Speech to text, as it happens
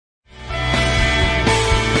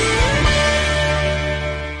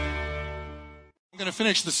to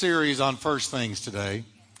finish the series on first things today.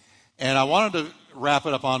 And I wanted to wrap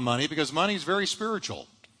it up on money because money is very spiritual.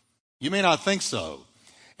 You may not think so.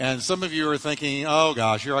 And some of you are thinking, oh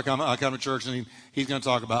gosh, here I come to church and he's going to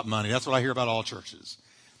talk about money. That's what I hear about all churches.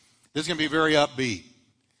 This is going to be very upbeat,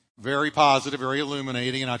 very positive, very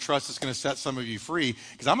illuminating, and I trust it's going to set some of you free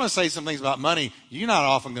because I'm going to say some things about money you're not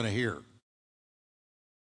often going to hear.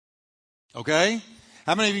 Okay?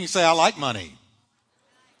 How many of you can say, I like money?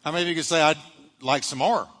 How many of you can say, I'd like some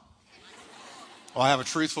more? Well, I have a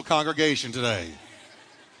truthful congregation today.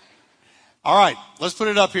 All right, let's put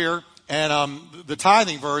it up here. And the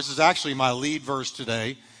tithing verse is actually my lead verse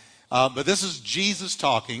today. But this is Jesus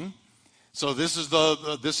talking. So this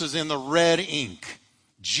is in the red ink.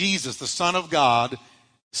 Jesus, the Son of God,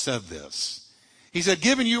 said this. He said,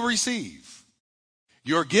 "Give and you receive.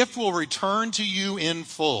 Your gift will return to you in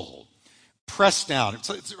full. Pressed down."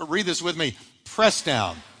 Read this with me. Pressed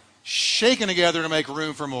down, shaken together to make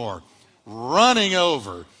room for more, running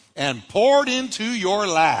over, and poured into your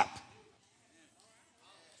lap.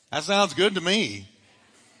 That sounds good to me.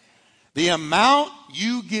 The amount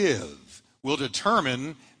you give will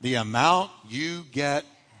determine the amount you get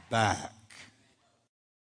back.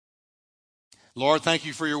 Lord, thank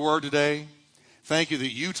you for your word today. Thank you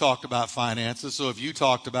that you talked about finances, so if you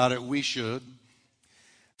talked about it, we should.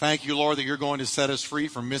 Thank you, Lord, that you're going to set us free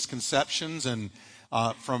from misconceptions and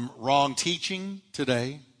from wrong teaching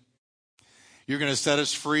today. You're going to set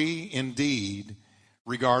us free indeed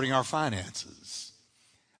regarding our finances.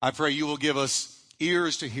 I pray you will give us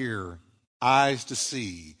ears to hear, eyes to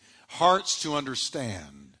see, hearts to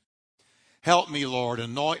understand. Help me, Lord,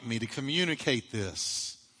 anoint me to communicate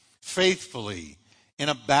this faithfully in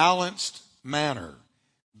a balanced manner,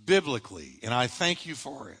 biblically, and I thank you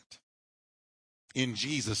for it. In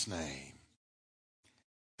Jesus' name.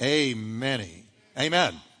 Amen.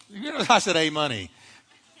 Amen. You know, I said amen.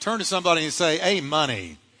 Turn to somebody and say,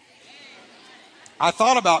 amen. I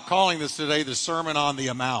thought about calling this today the Sermon on the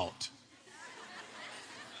Amount.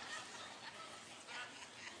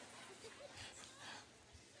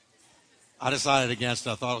 I decided against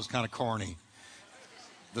it. I thought it was kind of corny.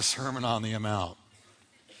 The Sermon on the Amount.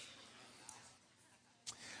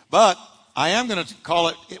 But I am going to call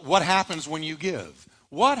it what happens when you give.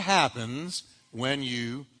 What happens when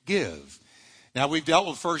you give? Now, we've dealt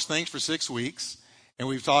with first things for 6 weeks, and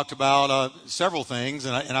we've talked about several things,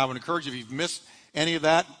 and I would encourage you, if you've missed any of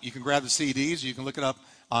that, you can grab the CDs, you can look it up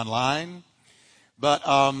online. But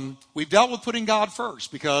we've dealt with putting God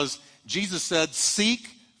first because Jesus said, seek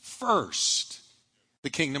first the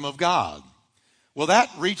kingdom of God. Well, that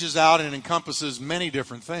reaches out and encompasses many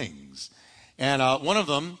different things. And one of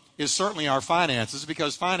them is certainly our finances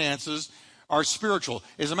because finances are spiritual.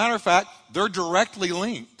 As a matter of fact, they're directly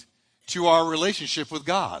linked to our relationship with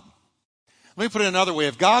God. Let me put it another way.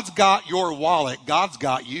 If God's got your wallet, God's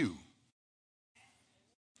got you.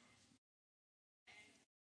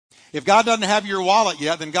 If God doesn't have your wallet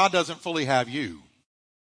yet, then God doesn't fully have you.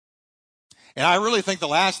 And I really think the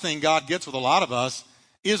last thing God gets with a lot of us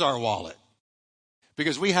is our wallet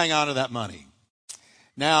because we hang on to that money.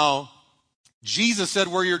 Now, Jesus said,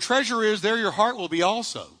 where your treasure is, there your heart will be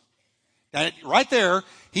also. And right there,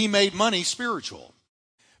 he made money spiritual.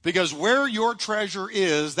 Because where your treasure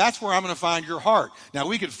is, that's where I'm going to find your heart. Now,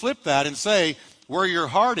 we could flip that and say, where your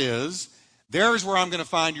heart is, there's where I'm going to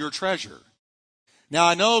find your treasure. Now,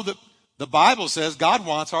 I know that the Bible says God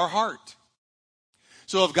wants our heart.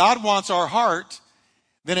 So if God wants our heart,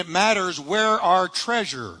 then it matters where our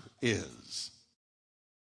treasure is.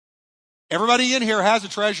 Everybody in here has a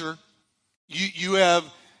treasure. You have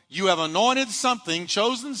anointed something,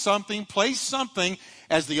 chosen something, placed something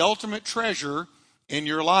as the ultimate treasure in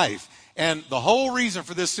your life. And the whole reason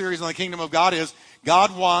for this series on the kingdom of God is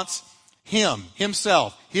God wants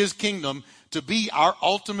himself, his kingdom to be our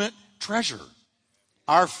ultimate treasure.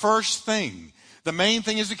 Our first thing. The main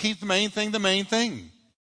thing is to keep the main thing the main thing.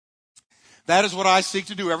 That is what I seek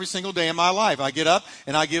to do every single day in my life. I get up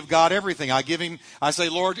and I give God everything. I say,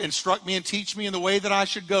 Lord, instruct me and teach me in the way that I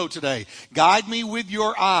should go today. Guide me with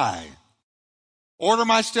your eye. Order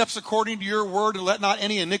my steps according to your word, and let not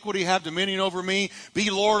any iniquity have dominion over me. Be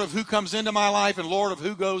Lord of who comes into my life and Lord of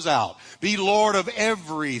who goes out. Be Lord of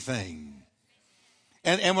everything.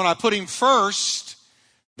 And when I put him first,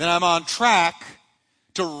 then I'm on track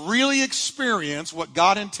to really experience what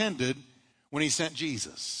God intended when he sent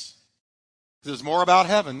Jesus. It's more about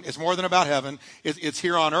heaven. It's more than about heaven. It's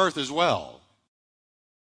here on earth as well.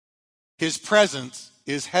 His presence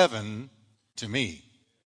is heaven to me.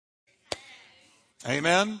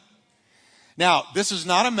 Amen? Now, this is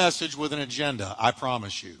not a message with an agenda, I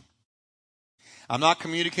promise you. I'm not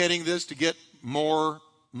communicating this to get more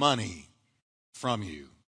money from you.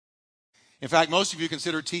 In fact, most of you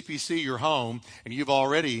consider TPC your home, and you've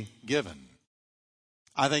already given.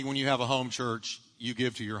 I think when you have a home church, you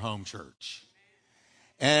give to your home church.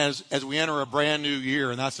 As we enter a brand new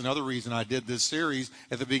year, and that's another reason I did this series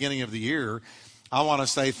at the beginning of the year, I want to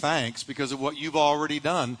say thanks because of what you've already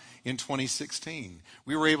done in 2016.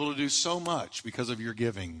 We were able to do so much because of your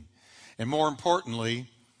giving. And more importantly,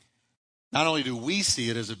 not only do we see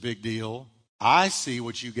it as a big deal, I see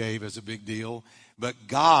what you gave as a big deal, but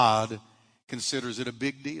God considers it a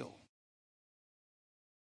big deal.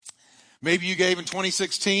 Maybe you gave in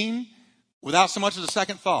 2016 without so much as a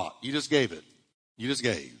second thought. You just gave it. You just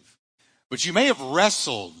gave. But you may have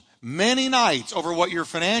wrestled many nights over what your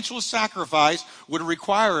financial sacrifice would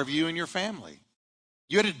require of you and your family.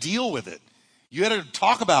 You had to deal with it. You had to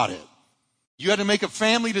talk about it. You had to make a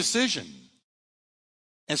family decision.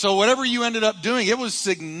 And so whatever you ended up doing, it was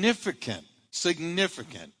significant.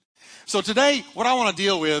 Significant. So today, what I want to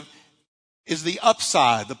deal with is the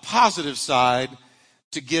upside, the positive side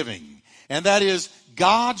to giving. And that is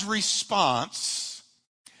God's response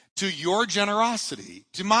to your generosity,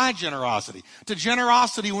 to my generosity, to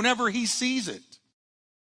generosity whenever he sees it.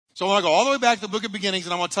 So I want to go all the way back to the book of beginnings,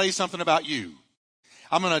 and I want to tell you something about you.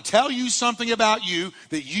 I'm going to tell you something about you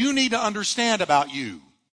that you need to understand about you.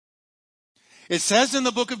 It says in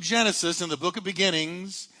the book of Genesis, in the book of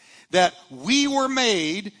beginnings, that we were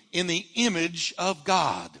made in the image of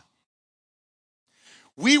God.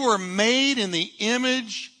 We were made in the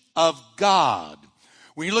image of God.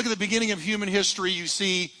 When you look at the beginning of human history, you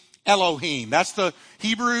see Elohim. That's the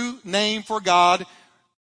Hebrew name for God,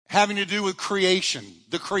 having to do with creation,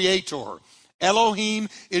 the creator. Elohim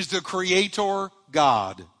is the creator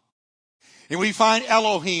God. And we find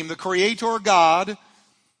Elohim, the creator God,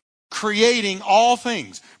 creating all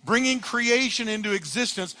things, bringing creation into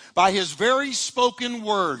existence by his very spoken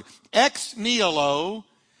word. Ex nihilo,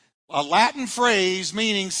 a Latin phrase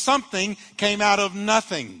meaning something came out of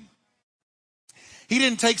nothing. He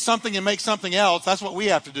didn't take something and make something else. That's what we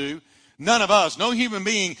have to do. None of us, no human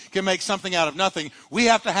being can make something out of nothing. We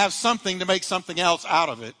have to have something to make something else out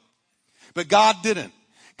of it. But God didn't.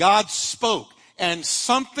 God spoke, and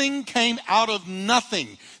something came out of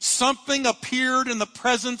nothing. Something appeared in the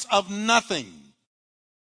presence of nothing.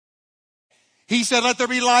 He said, "Let there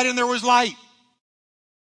be light," and there was light.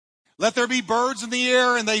 Let there be birds in the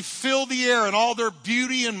air, and they filled the air in all their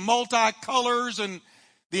beauty and multicolors and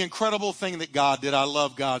the incredible thing that God did. I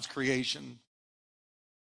love God's creation.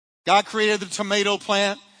 God created the tomato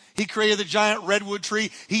plant. He created the giant redwood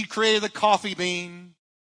tree. He created the coffee bean.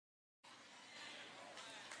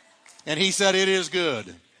 And he said, "It is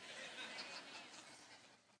good."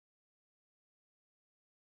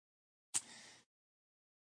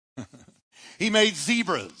 He made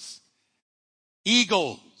zebras,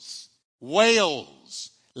 eagles,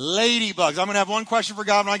 whales, ladybugs. I'm going to have one question for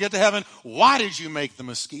God when I get to heaven. Why did you make the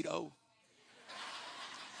mosquito?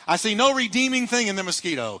 I see no redeeming thing in the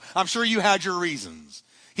mosquito. I'm sure you had your reasons.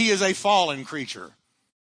 He is a fallen creature.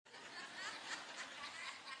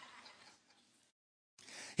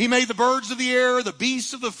 He made the birds of the air, the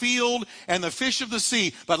beasts of the field, and the fish of the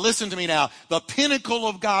sea. But listen to me now. The pinnacle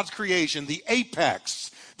of God's creation, the apex,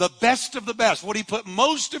 the best of the best, what he put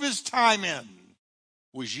most of his time in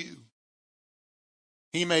was you.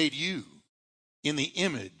 He made you in the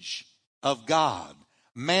image of God.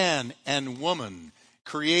 Man and woman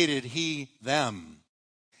created he them.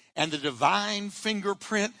 And the divine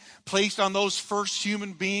fingerprint placed on those first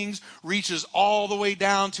human beings reaches all the way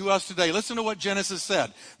down to us today. Listen to what Genesis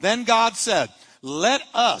said. Then God said, "Let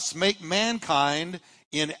us make mankind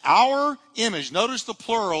in our image." Notice the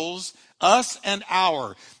plurals, us and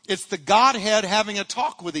our. It's the Godhead having a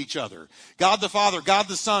talk with each other. God the Father, God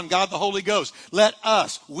the Son, God the Holy Ghost. Let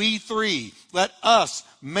us, we three, let us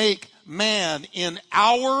make man in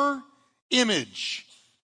our image.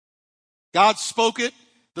 God spoke it.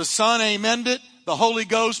 The Son amened it. The Holy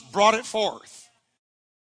Ghost brought it forth.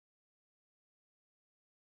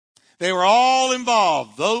 They were all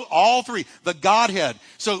involved, though, all three, the Godhead.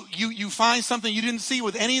 So you find something you didn't see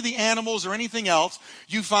with any of the animals or anything else.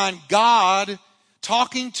 You find God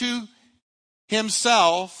talking to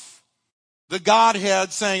himself, the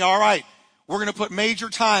Godhead, saying, "All right, we're going to put major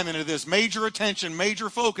time into this, major attention, major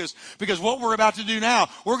focus, because what we're about to do now,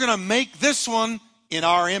 we're going to make this one in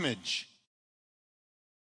our image."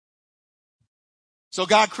 So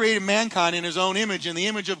God created mankind in his own image. In the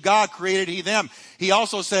image of God created he them. He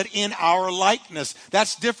also said, "in our likeness."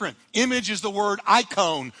 That's different. Image is the word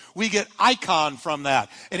icon. We get icon from that.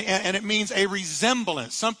 And it means a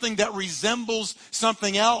resemblance, something that resembles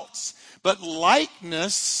something else. But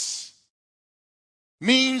likeness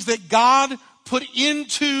means that God put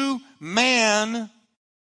into man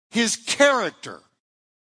his character.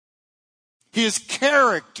 His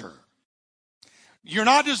character. You're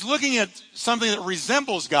not just looking at something that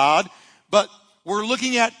resembles God, but we're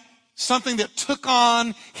looking at something that took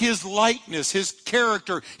on his likeness, his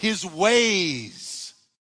character, his ways.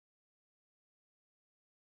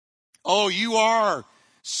 Oh, you are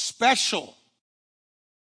special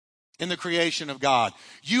in the creation of God.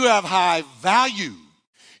 You have high value.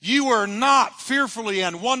 You are not fearfully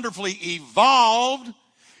and wonderfully evolved.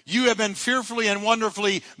 You have been fearfully and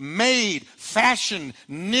wonderfully made, fashioned,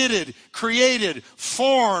 knitted, created,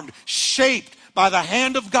 formed, shaped by the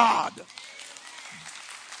hand of God.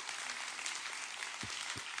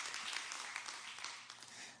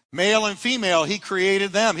 Male and female, he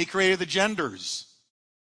created them. He created the genders.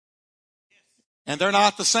 And they're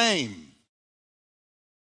not the same.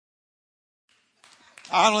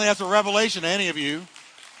 I don't think that's a revelation to any of you.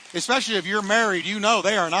 Especially if you're married, you know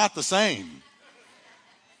they are not the same.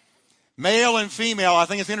 Male and female, I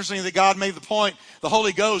think it's interesting that God made the point, the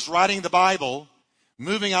Holy Ghost writing the Bible,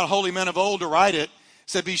 moving out holy men of old to write it,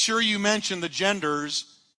 said be sure you mention the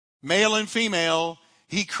genders, male and female.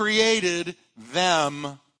 He created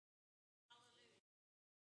them.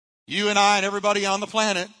 You and I and everybody on the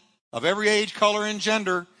planet, of every age, color, and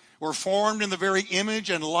gender, were formed in the very image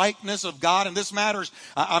and likeness of God, and this matters.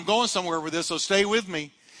 I'm going somewhere with this, so stay with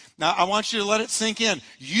me. Now, I want you to let it sink in.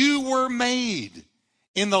 You were made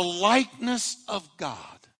in the likeness of God,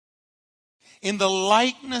 in the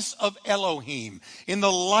likeness of Elohim, in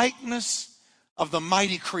the likeness of the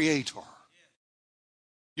mighty Creator.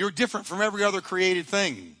 You're different from every other created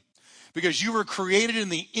thing because you were created in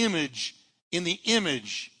the image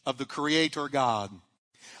of the Creator God.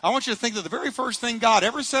 I want you to think that the very first thing God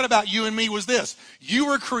ever said about you and me was this: you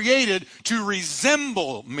were created to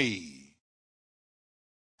resemble me.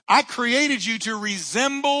 I created you to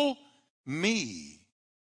resemble me.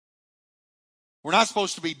 We're not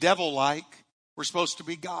supposed to be devil-like. We're supposed to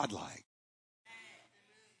be God-like.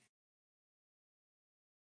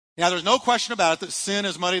 Now, there's no question about it that sin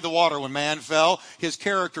has muddied the water. When man fell, his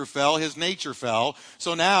character fell, his nature fell.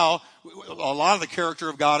 So now, a lot of the character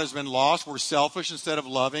of God has been lost. We're selfish instead of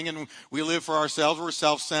loving, and we live for ourselves. We're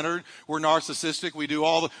self-centered. We're narcissistic.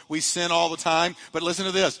 We sin all the time. But listen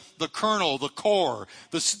to this. The kernel, the core,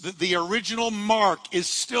 the original mark is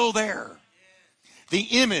still there. The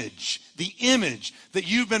image that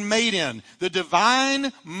you've been made in, the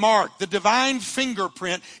divine mark, the divine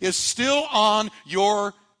fingerprint is still on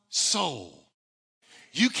your soul.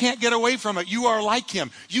 You can't get away from it. You are like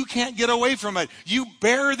him. You can't get away from it. You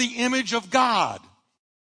bear the image of God.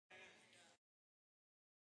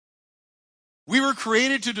 We were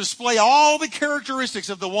created to display all the characteristics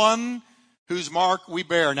of the one whose mark we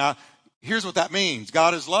bear. Now, here's what that means.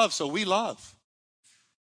 God is love, so we love.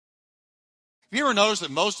 Have you ever noticed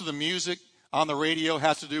that most of the music on the radio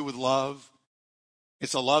has to do with love?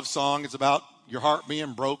 It's a love song. It's about your heart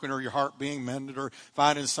being broken or your heart being mended or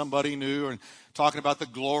finding somebody new and talking about the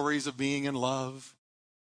glories of being in love.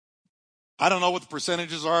 I don't know what the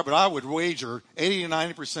percentages are, but I would wager 80 to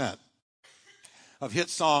 90% of hit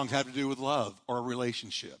songs have to do with love or a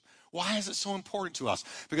relationship. Why is it so important to us?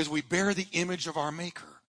 Because we bear the image of our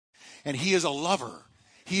Maker. And he is a lover.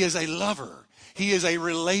 He is a lover. He is a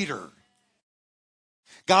relator.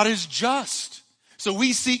 God is just. So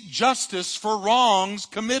we seek justice for wrongs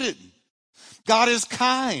committed. God is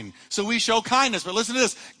kind, so we show kindness. But listen to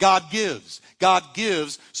this. God gives. God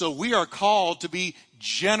gives, so we are called to be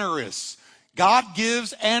generous. God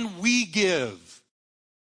gives and we give.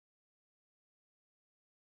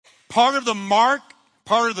 Part of the mark,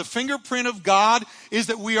 part of the fingerprint of God is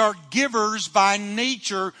that we are givers by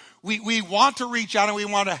nature. We want to reach out and we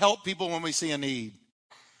want to help people when we see a need.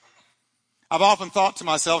 I've often thought to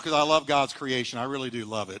myself, because I love God's creation, I really do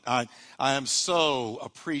love it. I am so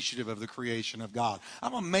appreciative of the creation of God.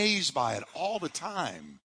 I'm amazed by it all the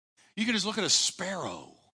time. You can just look at a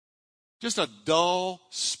sparrow, just a dull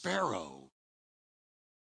sparrow,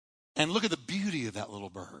 and look at the beauty of that little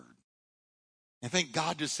bird. And think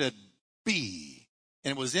God just said, be.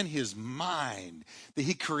 And it was in his mind that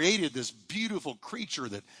he created this beautiful creature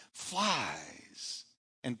that flies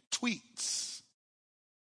and tweets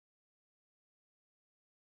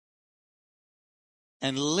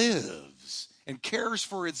and lives and cares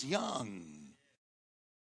for its young.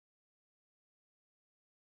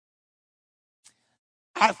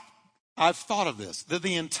 I've thought of this, that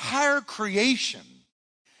the entire creation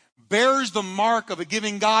bears the mark of a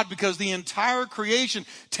giving God because the entire creation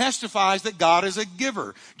testifies that God is a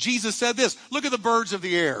giver. Jesus said this, look at the birds of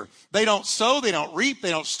the air. They don't sow, they don't reap, they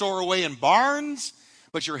don't store away in barns,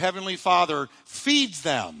 but your heavenly Father feeds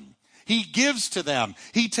them. He gives to them.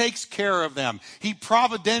 He takes care of them. He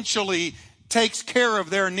providentially takes care of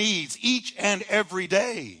their needs each and every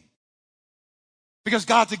day. Because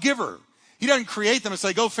God's a giver. He doesn't create them and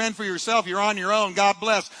say, go fend for yourself. You're on your own. God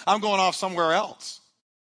bless. I'm going off somewhere else.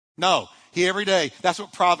 No, he every day. That's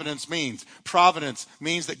what providence means. Providence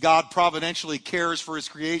means that God providentially cares for his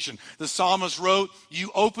creation. The psalmist wrote,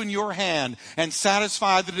 you open your hand and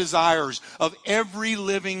satisfy the desires of every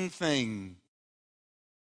living thing.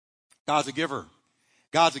 God's a giver.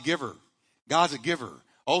 God's a giver. God's a giver.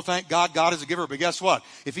 Oh, thank God, God is a giver. But guess what?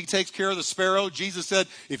 If he takes care of the sparrow, Jesus said,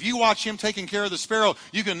 if you watch him taking care of the sparrow,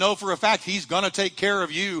 you can know for a fact he's going to take care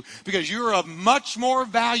of you, because you're of much more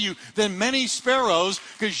value than many sparrows,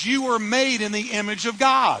 because you were made in the image of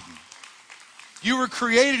God. You were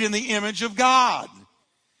created in the image of God.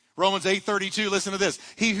 Romans 8:32, listen to this.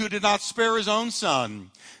 He who did not spare his own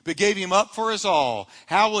son, but gave him up for us all,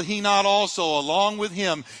 how will he not also, along with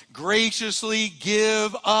him, graciously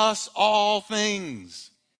give us all things?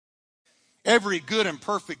 Every good and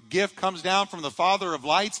perfect gift comes down from the Father of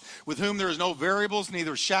lights, with whom there is no variables,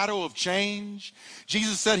 neither shadow of change.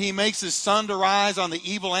 Jesus said he makes his sun to rise on the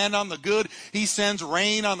evil and on the good. He sends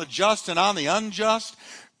rain on the just and on the unjust.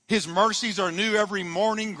 His mercies are new every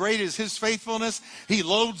morning. Great is his faithfulness. He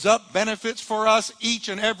loads up benefits for us each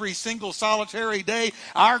and every single solitary day.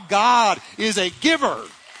 Our God is a giver.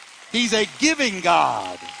 He's a giving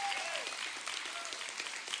God.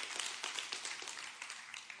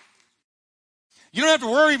 You don't have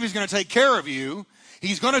to worry if he's going to take care of you.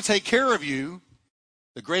 He's going to take care of you.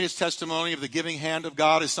 The greatest testimony of the giving hand of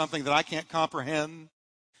God is something that I can't comprehend,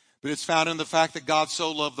 but it's found in the fact that God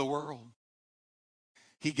so loved the world.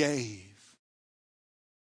 He gave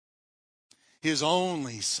his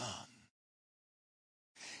only son.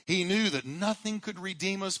 He knew that nothing could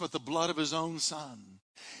redeem us but the blood of his own son.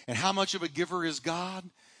 And how much of a giver is God?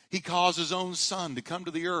 He caused his own son to come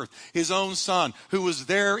to the earth. His own son, who was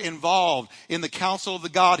there involved in the council of the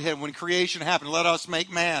Godhead when creation happened. Let us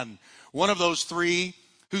make man. One of those three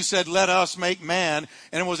who said, let us make man,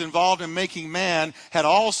 and was involved in making man, had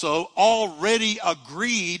also already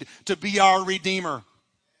agreed to be our Redeemer.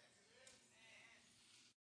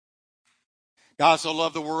 God so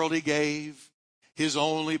loved the world, he gave his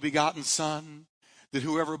only begotten son, that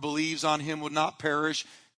whoever believes on him would not perish,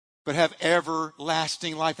 but have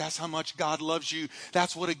everlasting life. That's how much God loves you.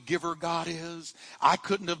 That's what a giver God is. I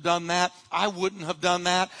couldn't have done that. I wouldn't have done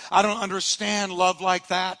that. I don't understand love like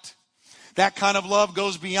that. That kind of love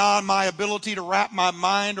goes beyond my ability to wrap my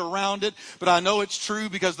mind around it, but I know it's true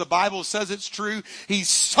because the Bible says it's true. He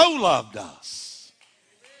so loved us.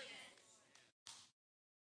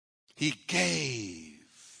 He gave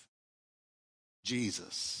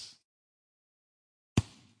Jesus.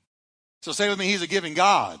 So say with me, he's a giving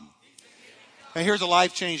God. And here's a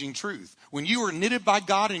life-changing truth. When you were knitted by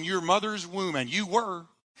God in your mother's womb, and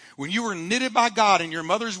when you were knitted by God in your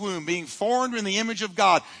mother's womb, being formed in the image of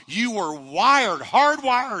God, you were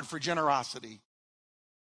hardwired for generosity.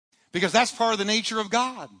 Because that's part of the nature of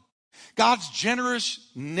God. God's generous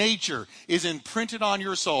nature is imprinted on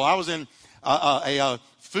your soul. I was in a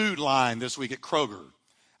food line this week at Kroger.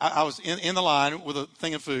 I was in the line with a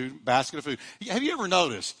thing of food, basket of food. Have you ever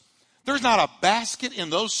noticed there's not a basket in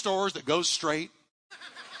those stores that goes straight?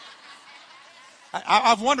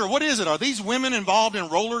 I've wondered, what is it? Are these women involved in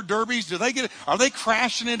roller derbies? Are they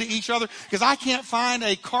crashing into each other? Because I can't find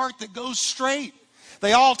a cart that goes straight.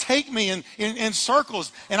 They all take me in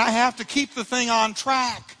circles, and I have to keep the thing on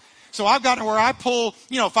track. So I've gotten where I pull,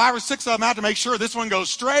 5 or 6 of them out to make sure this one goes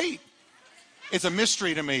straight. It's a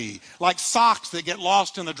mystery to me, like socks that get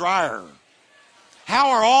lost in the dryer.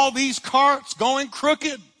 How are all these carts going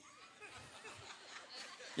crooked?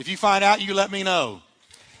 If you find out, you let me know.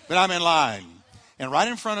 But I'm in line. And right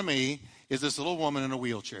in front of me is this little woman in a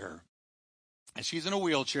wheelchair. And she's in a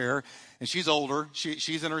wheelchair, and she's older.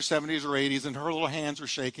 She's in her 70s or 80s, and her little hands are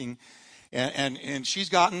shaking. And she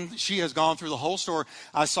has gone through the whole store.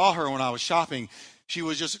 I saw her when I was shopping. She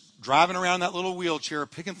was just driving around that little wheelchair,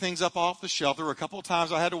 picking things up off the shelf. There were a couple of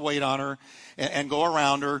times I had to wait on her and go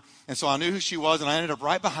around her. And so I knew who she was, and I ended up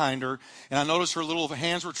right behind her. And I noticed her little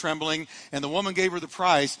hands were trembling, and the woman gave her the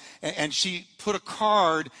price, and she put a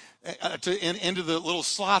card into the little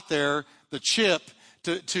slot there, the chip,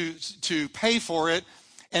 to pay for it.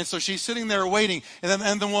 And so she's sitting there waiting.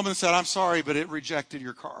 And the woman said, I'm sorry, but it rejected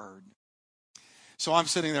your card. So I'm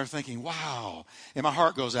sitting there thinking, wow. And my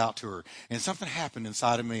heart goes out to her. And something happened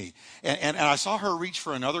inside of me. And I saw her reach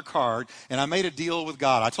for another card. And I made a deal with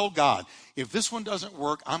God. I told God, if this one doesn't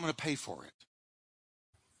work, I'm going to pay for it.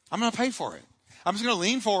 I'm going to pay for it. I'm just going to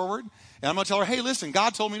lean forward, and I'm going to tell her, hey, listen,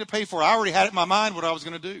 God told me to pay for it. I already had it in my mind what I was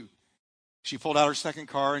going to do. She pulled out her second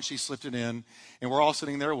car, and she slipped it in, and we're all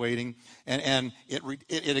sitting there waiting, and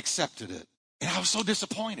it accepted it. And I was so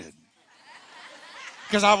disappointed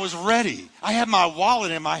because I was ready. I had my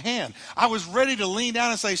wallet in my hand. I was ready to lean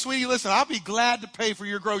down and say, sweetie, listen, I'll be glad to pay for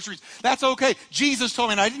your groceries. That's okay. Jesus told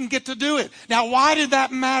me, and I didn't get to do it. Now, why did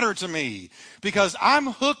that matter to me? Because I'm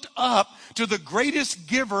hooked up to the greatest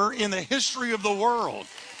giver in the history of the world,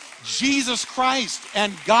 Jesus Christ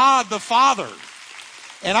and God the Father.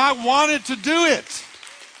 And I wanted to do it.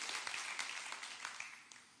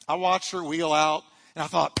 I watched her wheel out, and I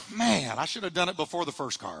thought, man, I should have done it before the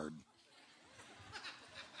first card.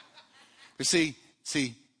 But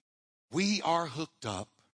see, we are hooked up.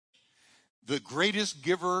 The greatest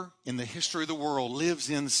giver in the history of the world lives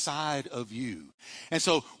inside of you. And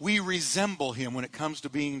so we resemble him when it comes to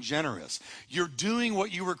being generous. You're doing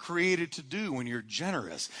what you were created to do when you're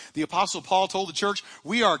generous. The Apostle Paul told the church,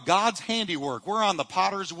 we are God's handiwork. We're on the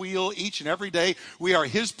potter's wheel each and every day. We are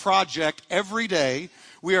his project every day.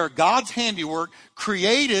 We are God's handiwork,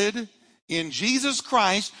 created in Jesus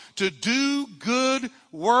Christ to do good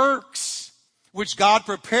works, which God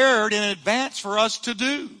prepared in advance for us to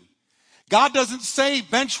do. God doesn't save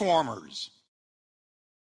bench warmers.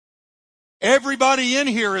 Everybody in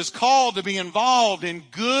here is called to be involved in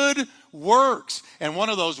good works. And one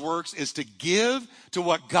of those works is to give to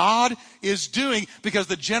what God is doing, because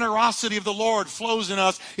the generosity of the Lord flows in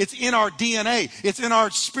us. It's in our DNA. It's in our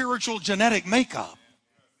spiritual genetic makeup.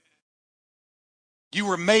 You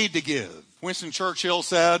were made to give. Winston Churchill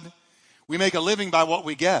said, we make a living by what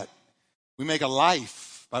we get. We make a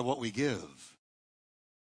life by what we give.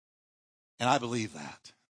 And I believe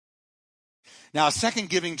that. Now, a second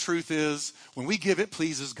giving truth is when we give, it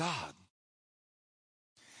pleases God.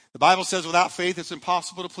 The Bible says without faith it's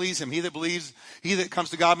impossible to please him. He that comes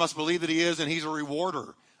to God must believe that he is, and he's a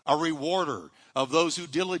rewarder of those who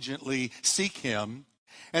diligently seek him.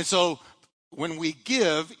 And so when we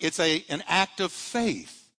give, it's an act of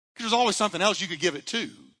faith. Because there's always something else you could give it to.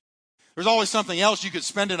 There's always something else you could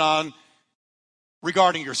spend it on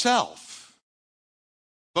regarding yourself.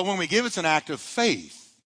 But when we give, it's an act of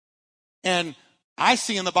faith. And I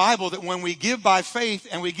see in the Bible that when we give by faith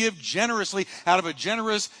and we give generously out of a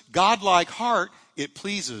generous, God-like heart, it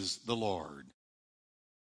pleases the Lord.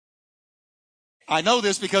 I know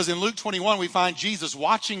this because in Luke 21, we find Jesus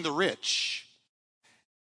watching the rich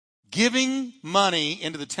giving money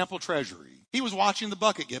into the temple treasury. He was watching the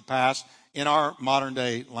bucket get passed in our modern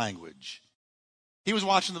day language. He was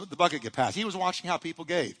watching the bucket get passed. He was watching how people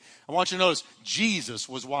gave. I want you to notice, Jesus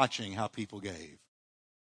was watching how people gave.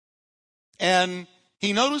 And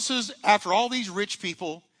he notices, after all these rich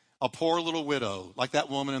people, a poor little widow, like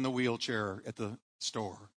that woman in the wheelchair at the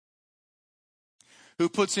store, who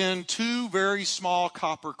puts in 2 very small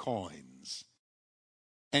copper coins.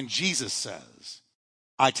 And Jesus says,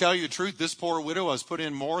 I tell you the truth, this poor widow has put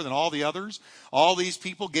in more than all the others. All these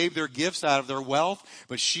people gave their gifts out of their wealth,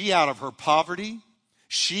 but she out of her poverty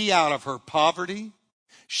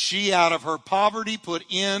put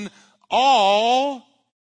in all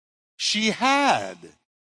she had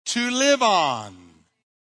to live on.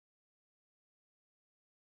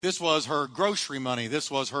 This was her grocery money.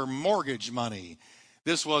 This was her mortgage money.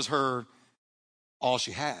 This was her all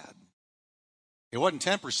she had. It wasn't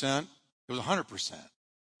 10%, it was 100%.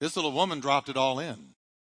 This little woman dropped it all in.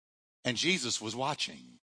 And Jesus was watching.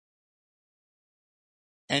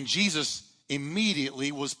 And Jesus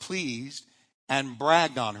immediately was pleased and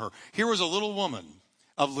bragged on her. Here was a little woman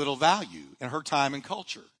of little value in her time and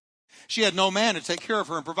culture. She had no man to take care of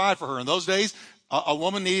her and provide for her. In those days, a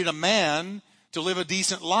woman needed a man to live a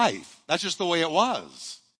decent life. That's just the way it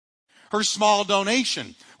was. Her small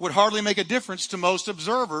donation would hardly make a difference to most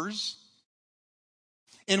observers.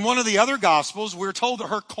 In one of the other Gospels, we're told that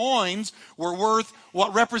her coins were worth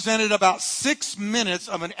what represented about 6 minutes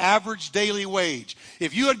of an average daily wage.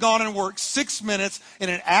 If you had gone and worked 6 minutes in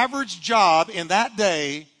an average job in that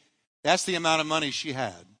day, that's the amount of money she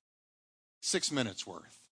had. 6 minutes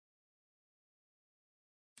worth.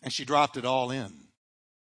 And she dropped it all in.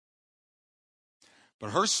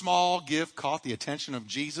 But her small gift caught the attention of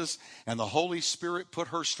Jesus, and the Holy Spirit put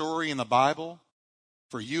her story in the Bible.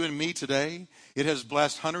 For you and me today, it has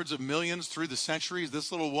blessed hundreds of millions through the centuries.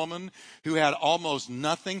 This little woman who had almost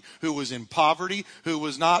nothing, who was in poverty, who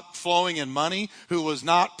was not flowing in money, who was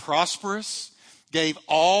not prosperous, gave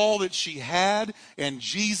all that she had, and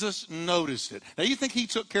Jesus noticed it. Now, you think he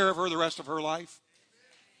took care of her the rest of her life?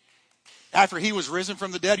 After he was risen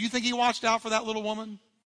from the dead, you think he watched out for that little woman?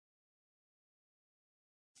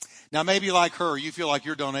 Now, maybe like her, you feel like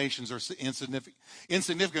your donations are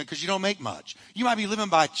insignificant because you don't make much. You might be living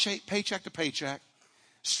by paycheck to paycheck,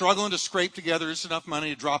 struggling to scrape together just enough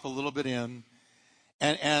money to drop a little bit in,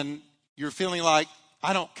 and you're feeling like,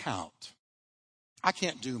 I don't count. I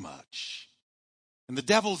can't do much. And the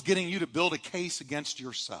devil's getting you to build a case against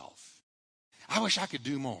yourself. I wish I could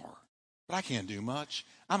do more, but I can't do much.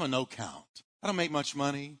 I'm a no count. I don't make much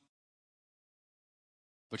money.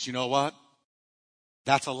 But you know what?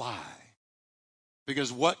 That's a lie.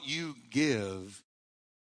 Because what you give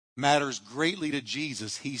matters greatly to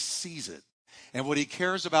Jesus. He sees it. And what he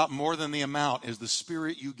cares about more than the amount is the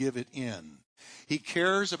spirit you give it in. He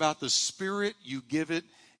cares about the spirit you give it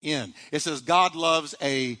in. It says God loves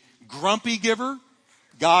a grumpy giver.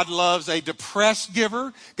 God loves a depressed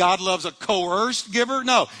giver. God loves a coerced giver.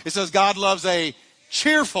 No, it says God loves a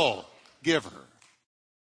cheerful giver.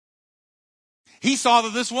 He saw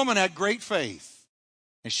that this woman had great faith,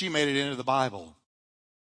 and she made it into the Bible.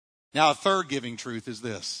 Now, a third giving truth is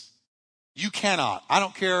this. You cannot, I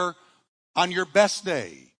don't care on your best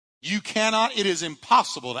day, you cannot, it is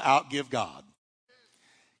impossible to outgive God.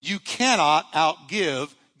 You cannot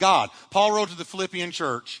outgive God. Paul wrote to the Philippian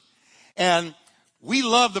church, and we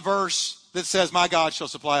love the verse that says, my God shall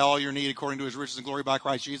supply all your need according to his riches and glory by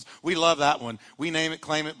Christ Jesus. We love that one. We name it,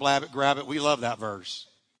 claim it, blab it, grab it. We love that verse.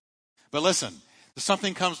 But listen,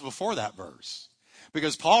 something comes before that verse.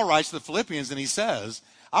 Because Paul writes to the Philippians and he says,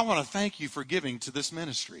 I want to thank you for giving to this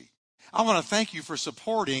ministry. I want to thank you for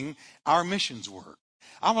supporting our missions work.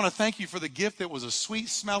 I want to thank you for the gift that was a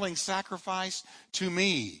sweet-smelling sacrifice to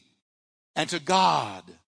me and to God.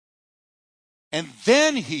 And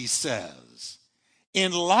then he says,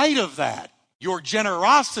 in light of that, your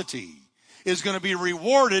generosity is going to be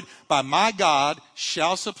rewarded by my God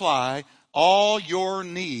shall supply all your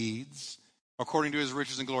needs according to his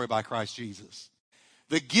riches and glory by Christ Jesus.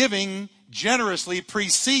 The giving generously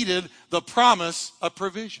preceded the promise of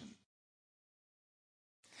provision.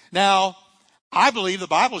 Now, I believe the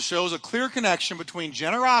Bible shows a clear connection between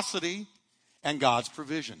generosity and God's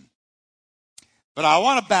provision. But I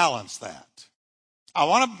want to balance that. I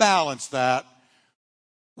want to balance that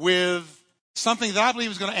with something that I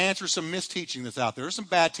believe is going to answer some misteaching that's out there. There's some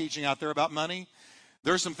bad teaching out there about money.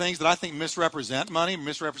 There's some things that I think misrepresent money,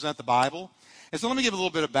 misrepresent the Bible. And so let me give a little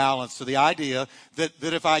bit of balance to the idea that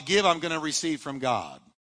if I give, I'm going to receive from God.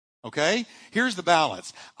 Okay? Here's the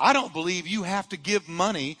balance. I don't believe you have to give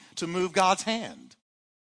money to move God's hand.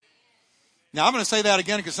 Now, I'm going to say that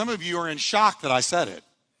again because some of you are in shock that I said it.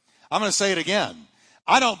 I'm going to say it again.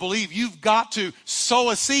 I don't believe you've got to sow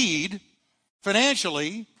a seed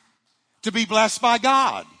financially to be blessed by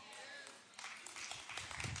God.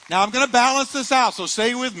 Now, I'm going to balance this out, so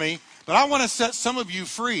stay with me. But I want to set some of you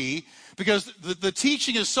free because the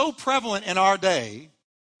teaching is so prevalent in our day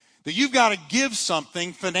that you've got to give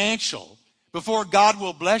something financial before God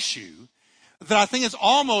will bless you, that I think it's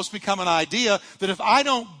almost become an idea that if I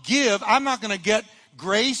don't give, I'm not going to get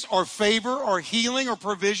grace or favor or healing or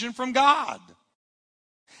provision from God.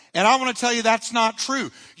 And I want to tell you that's not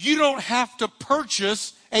true. You don't have to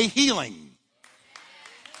purchase a healing.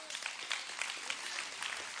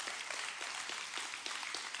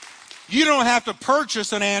 You don't have to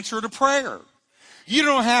purchase an answer to prayer. You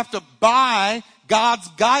don't have to buy God's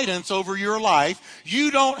guidance over your life.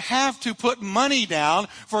 You don't have to put money down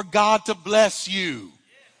for God to bless you.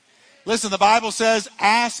 Listen, the Bible says,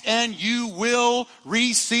 ask and you will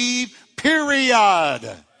receive, period.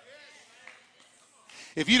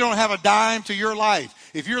 If you don't have a dime to your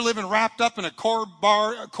life, if you're living wrapped up in a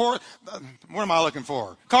cardboard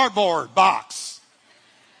box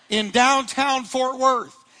in downtown Fort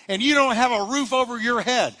Worth, and you don't have a roof over your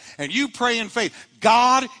head, and you pray in faith,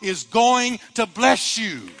 God is going to bless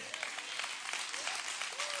you.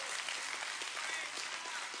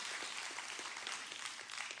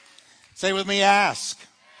 Say with me, ask,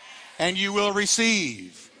 and you will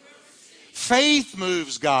receive. Faith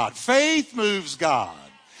moves God. Faith moves God.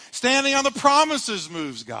 Standing on the promises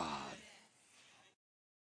moves God.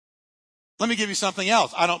 Let me give you something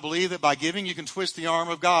else. I don't believe that by giving you can twist the arm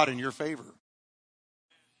of God in your favor.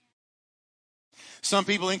 Some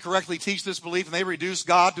people incorrectly teach this belief and they reduce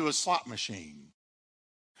God to a slot machine.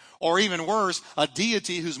 Or even worse, a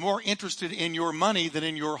deity who's more interested in your money than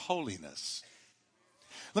in your holiness.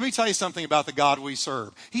 Let me tell you something about the God we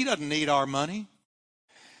serve. He doesn't need our money.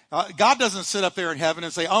 God doesn't sit up there in heaven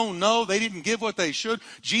and say, oh no, they didn't give what they should.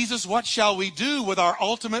 Jesus, what shall we do with our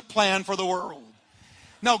ultimate plan for the world?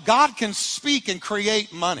 No, God can speak and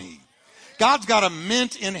create money. God's got a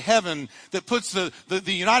mint in heaven that puts the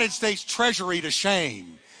United States Treasury to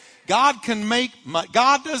shame. God can make money.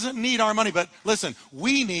 God doesn't need our money, but listen,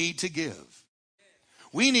 we need to give.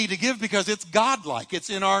 We need to give because it's godlike. It's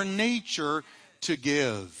in our nature to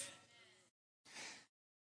give.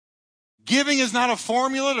 Giving is not a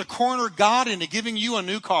formula to corner God into giving you a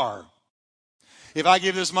new car. If I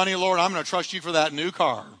give this money, Lord, I'm going to trust you for that new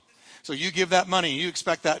car. So you give that money and you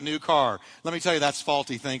expect that new car. Let me tell you, that's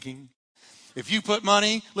faulty thinking. If you put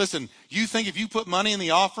money, listen, you think if you put money in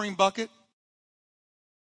the offering bucket,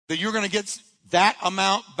 that you're going to get that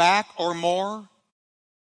amount back or more?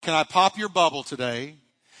 Can I pop your bubble today?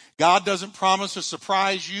 God doesn't promise to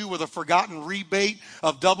surprise you with a forgotten rebate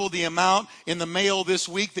of double the amount in the mail this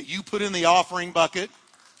week that you put in the offering bucket.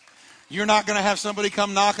 You're not going to have somebody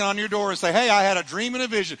come knocking on your door and say, hey, I had a dream and a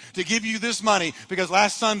vision to give you this money because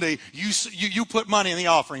last Sunday you put money in the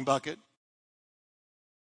offering bucket.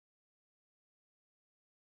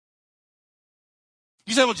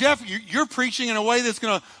 You say, well, Jeff, you're preaching in a way that's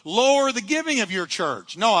going to lower the giving of your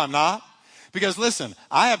church. No, I'm not. Because listen,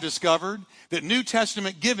 I have discovered that New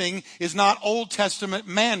Testament giving is not Old Testament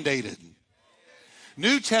mandated.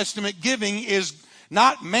 New Testament giving is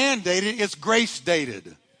not mandated, it's grace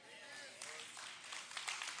dated.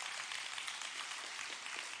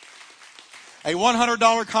 A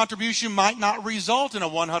 $100 contribution might not result in a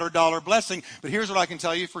 $100 blessing, but here's what I can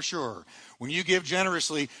tell you for sure. When you give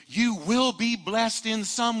generously, you will be blessed in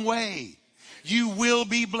some way. You will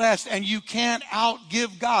be blessed, and you can't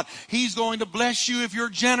outgive God. He's going to bless you if you're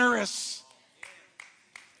generous.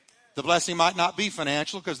 The blessing might not be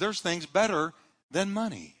financial because there's things better than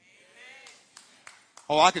money.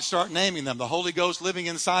 Oh, I could start naming them. The Holy Ghost living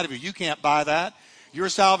inside of you. You can't buy that. Your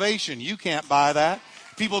salvation, you can't buy that.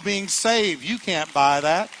 People being saved, you can't buy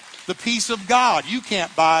that. The peace of God, you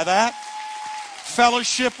can't buy that.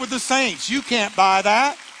 Fellowship with the saints, you can't buy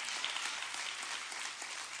that.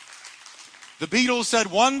 The Beatles said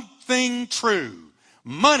one thing true: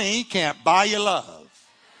 money can't buy you love.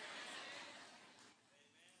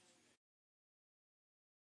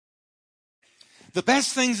 The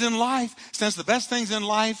best things in life, since the best things in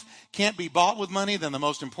life can't be bought with money, then the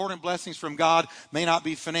most important blessings from God may not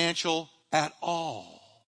be financial at all.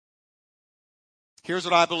 Here's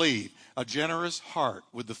what I believe. A generous heart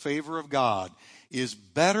with the favor of God is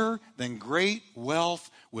better than great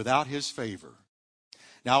wealth without his favor.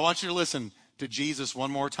 Now I want you to listen to Jesus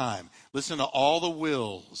one more time. Listen to all the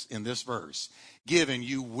wills in this verse. Give and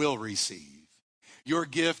you will receive. Your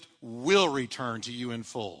gift will return to you in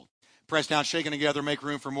full. Press down, shaken together, make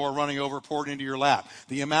room for more, running over, poured into your lap.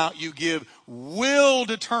 The amount you give will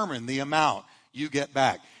determine the amount you get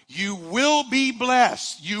back. You will be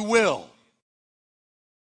blessed. You will.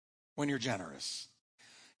 When you're generous.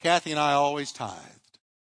 Kathy and I always tithed.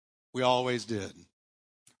 We always did.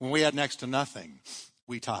 When we had next to nothing,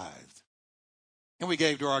 we tithed. And we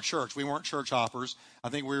gave to our church. We weren't church hoppers. I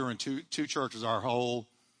think we were in two churches our whole,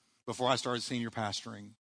 before I started senior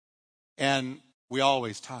pastoring. And we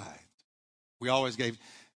always tithed. We always gave.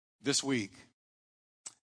 This week,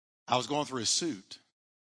 I was going through a suit.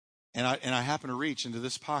 And I happened to reach into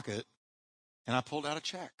this pocket, and I pulled out a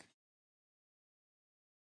check.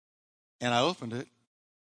 And I opened it,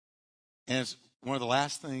 and it's one of the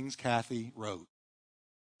last things Kathy wrote.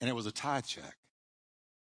 And it was a tithe check.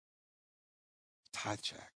 Tithe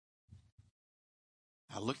check.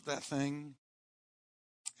 I looked at that thing,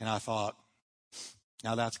 and I thought,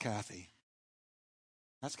 now that's Kathy.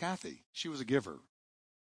 That's Kathy. She was a giver.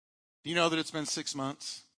 Do you know that it's been 6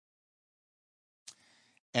 months?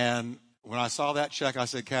 And when I saw that check, I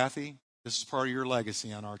said, Kathy, this is part of your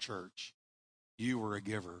legacy on our church. You were a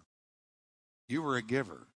giver. You were a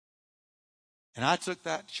giver. And I took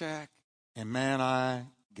that check, and man, I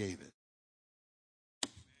gave it.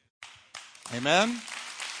 Amen?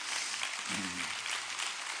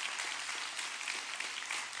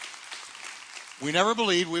 We never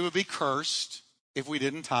believed we would be cursed if we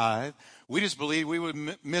didn't tithe. We just believed we would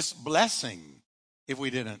miss blessing if we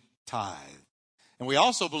didn't tithe. And we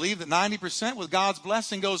also believe that 90% with God's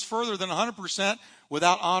blessing goes further than 100%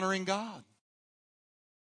 without honoring God.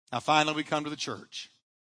 Now, finally, we come to the church.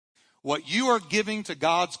 What you are giving to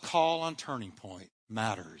God's call on Turning Point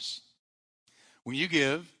matters. When you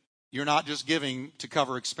give, you're not just giving to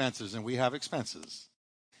cover expenses, and we have expenses,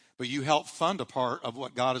 but you help fund a part of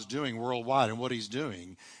what God is doing worldwide. And what he's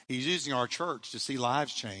doing, he's using our church to see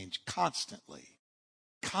lives change constantly.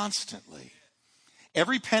 Constantly.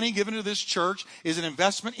 Every penny given to this church is an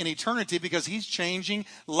investment in eternity because he's changing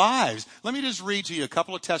lives. Let me just read to you a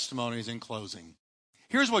couple of testimonies in closing.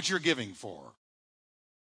 Here's what you're giving for.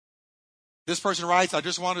 This person writes, I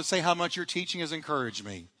just wanted to say how much your teaching has encouraged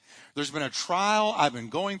me. There's been a trial I've been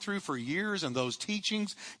going through for years, and those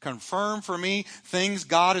teachings confirm for me things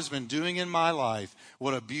God has been doing in my life.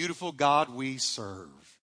 What a beautiful God we serve.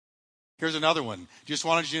 Here's another one. Just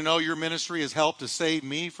wanted you to know your ministry has helped to save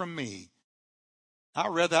me from me. I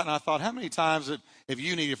read that and I thought, how many times have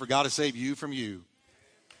you needed for God to save you from you?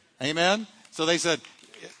 Amen? So they said,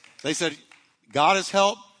 God has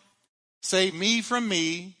helped save me from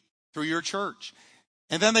me through your church.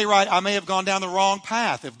 And then they write, I may have gone down the wrong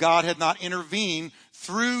path if God had not intervened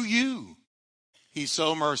through you. He's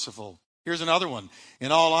so merciful. Here's another one.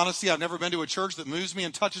 In all honesty, I've never been to a church that moves me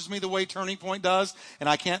and touches me the way Turning Point does, and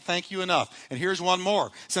I can't thank you enough. And here's one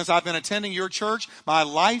more. Since I've been attending your church, my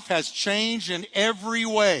life has changed in every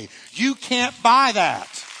way. You can't buy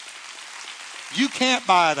that. You can't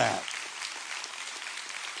buy that.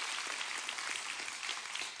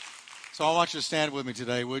 So I want you to stand with me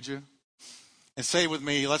today, would you? And say with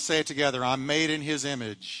me, let's say it together, I'm made in His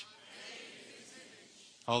image.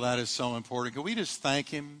 Oh, that is so important. Can we just thank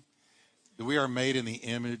Him that we are made in the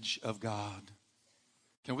image of God?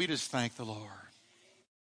 Can we just thank the Lord?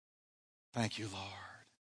 Thank you, Lord.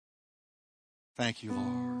 Thank you,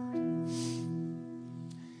 Lord.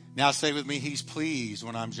 Now say with me, He's pleased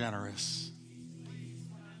when I'm generous.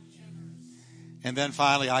 And then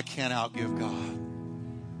finally, I can't outgive God.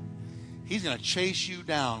 He's going to chase you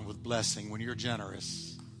down with blessing when you're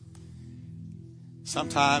generous.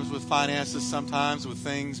 Sometimes with finances, sometimes with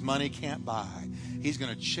things money can't buy. He's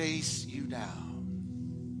going to chase you down.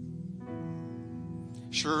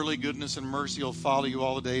 Surely goodness and mercy will follow you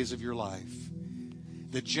all the days of your life.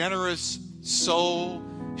 The generous soul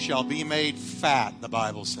shall be made fat, the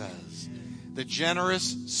Bible says. The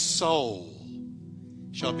generous soul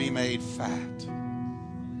shall be made fat.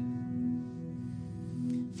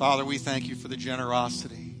 Father, we thank you for the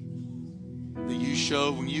generosity that you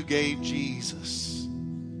showed when you gave Jesus.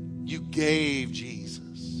 You gave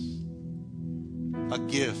Jesus a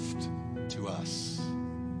gift to us.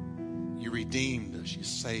 You redeemed us. You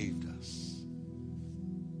saved us.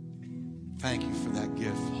 Thank you for that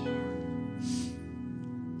gift, Lord.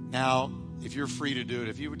 Now, if you're free to do it,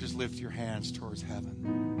 if you would just lift your hands towards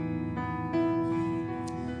heaven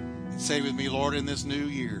and say with me, Lord, in this new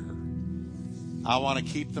year, I want to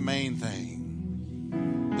keep the main thing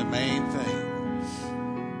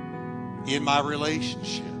in my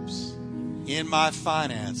relationships, in my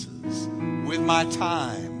finances, with my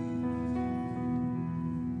time.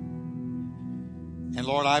 And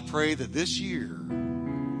Lord, I pray that this year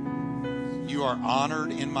you are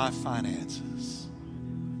honored in my finances.